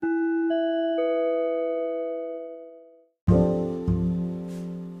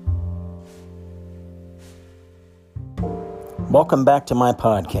Welcome back to my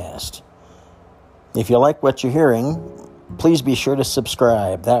podcast. If you like what you're hearing, please be sure to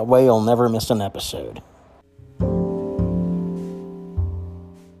subscribe. That way you'll never miss an episode.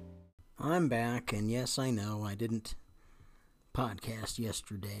 I'm back, and yes, I know I didn't podcast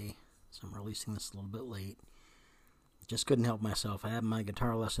yesterday, so I'm releasing this a little bit late. Just couldn't help myself. I had my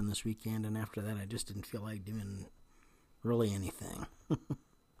guitar lesson this weekend, and after that I just didn't feel like doing really anything.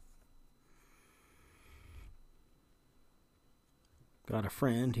 Got a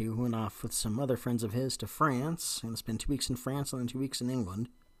friend who went off with some other friends of his to France, and spent 2 weeks in France and then 2 weeks in England.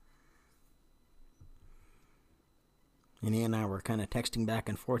 And he and I were kind of texting back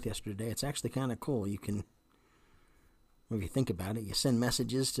and forth yesterday. It's actually kind of cool. You can, if you think about it, you send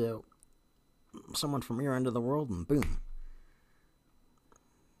messages to someone from your end of the world, and boom,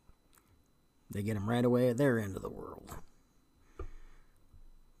 they get them right away at their end of the world.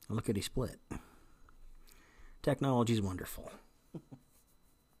 Lickety split. Technology's wonderful.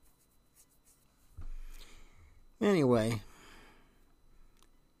 Anyway,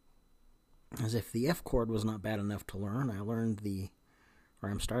 as if the F chord was not bad enough to learn,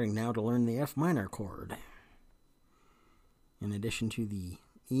 I'm starting now to learn the F minor chord, in addition to the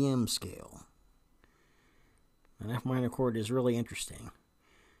EM scale. An F minor chord is really interesting.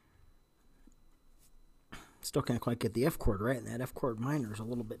 Still can't quite get the F chord right, and that F chord minor is a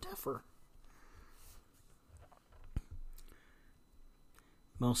little bit tougher.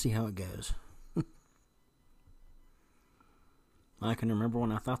 We'll see how it goes. I can remember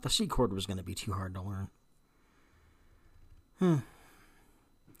when I thought the C chord was going to be too hard to learn.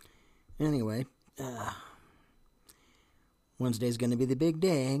 Anyway, Wednesday's going to be the big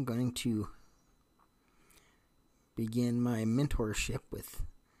day. I'm going to begin my mentorship with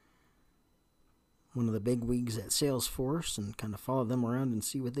one of the big wigs at Salesforce and kind of follow them around and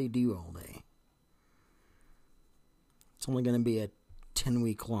see what they do all day. It's only going to be a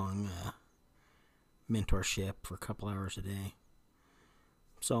 10-week long mentorship for a couple hours a day.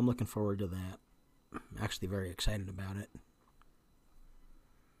 So I'm looking forward to that. I'm actually very excited about it.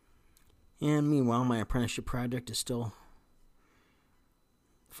 And meanwhile, my apprenticeship project is still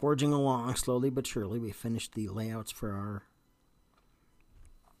forging along slowly but surely. We finished the layouts for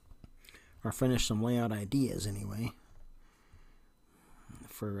finished some layout ideas anyway.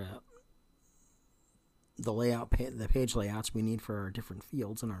 For the page layouts we need for our different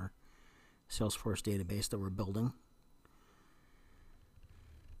fields in our Salesforce database that we're building.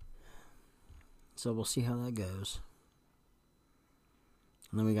 So we'll see how that goes.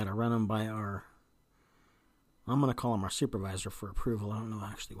 And then we got to run them by I'm going to call him our supervisor for approval. I don't know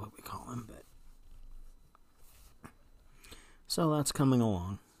actually what we call him, but so that's coming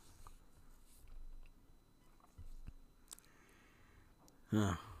along.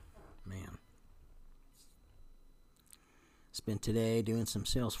 Oh, man. Spent today doing some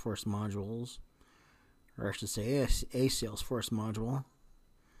Salesforce modules, or I should say a Salesforce module.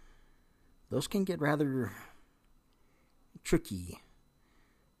 Those can get rather tricky,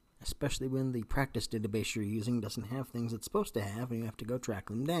 especially when the practice database you're using doesn't have things it's supposed to have, and you have to go track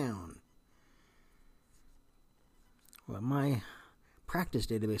them down. Well, my practice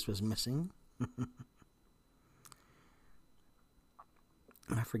database was missing.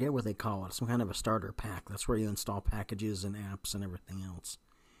 I forget what they call it. Some kind of a starter pack. That's where you install packages and apps and everything else.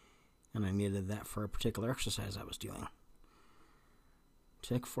 And I needed that for a particular exercise I was doing.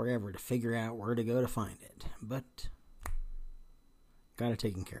 Took forever to figure out where to go to find it, but got it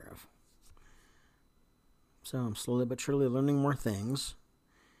taken care of. So I'm slowly but surely learning more things.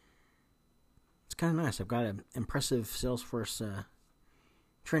 It's kind of nice. I've got an impressive Salesforce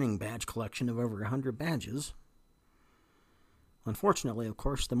training badge collection of over 100 badges. Unfortunately, of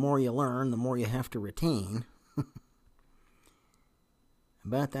course, the more you learn, the more you have to retain.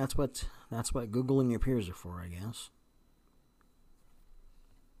 But that's what Google and your peers are for, I guess.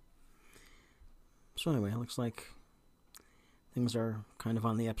 So anyway, it looks like things are kind of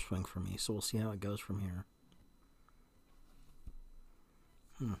on the upswing for me, so we'll see how it goes from here.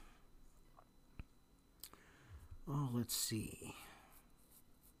 Oh, let's see.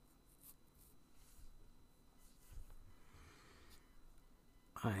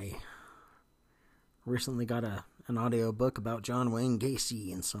 I recently got an audio book about John Wayne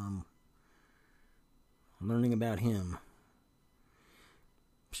Gacy, and so I'm learning about him.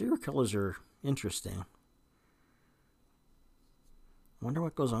 Serial killers are interesting. I wonder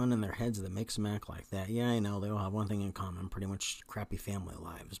what goes on in their heads that makes them act like that. Yeah, I know, they all have one thing in common, pretty much crappy family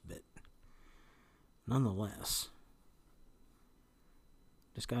lives, but nonetheless,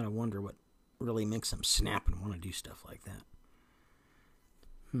 just gotta wonder what really makes them snap and want to do stuff like that.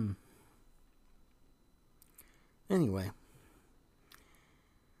 Anyway,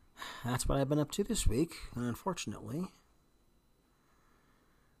 that's what I've been up to this week, and unfortunately,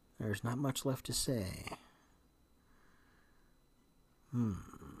 there's not much left to say.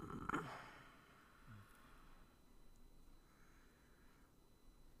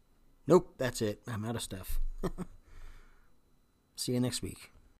 Nope, that's it. I'm out of stuff. See you next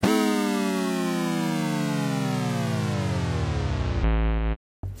week.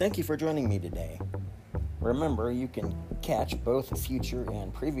 Thank you for joining me today. Remember, you can catch both future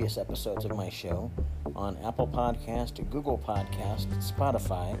and previous episodes of my show on Apple Podcast, Google Podcast,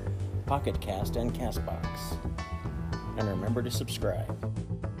 Spotify, Pocket Cast, and Castbox. And remember to subscribe.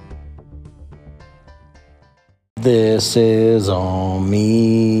 This is on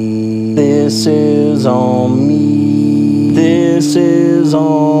me. This is on me. This is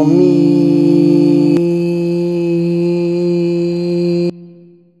on me.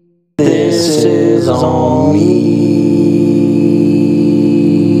 This is on me.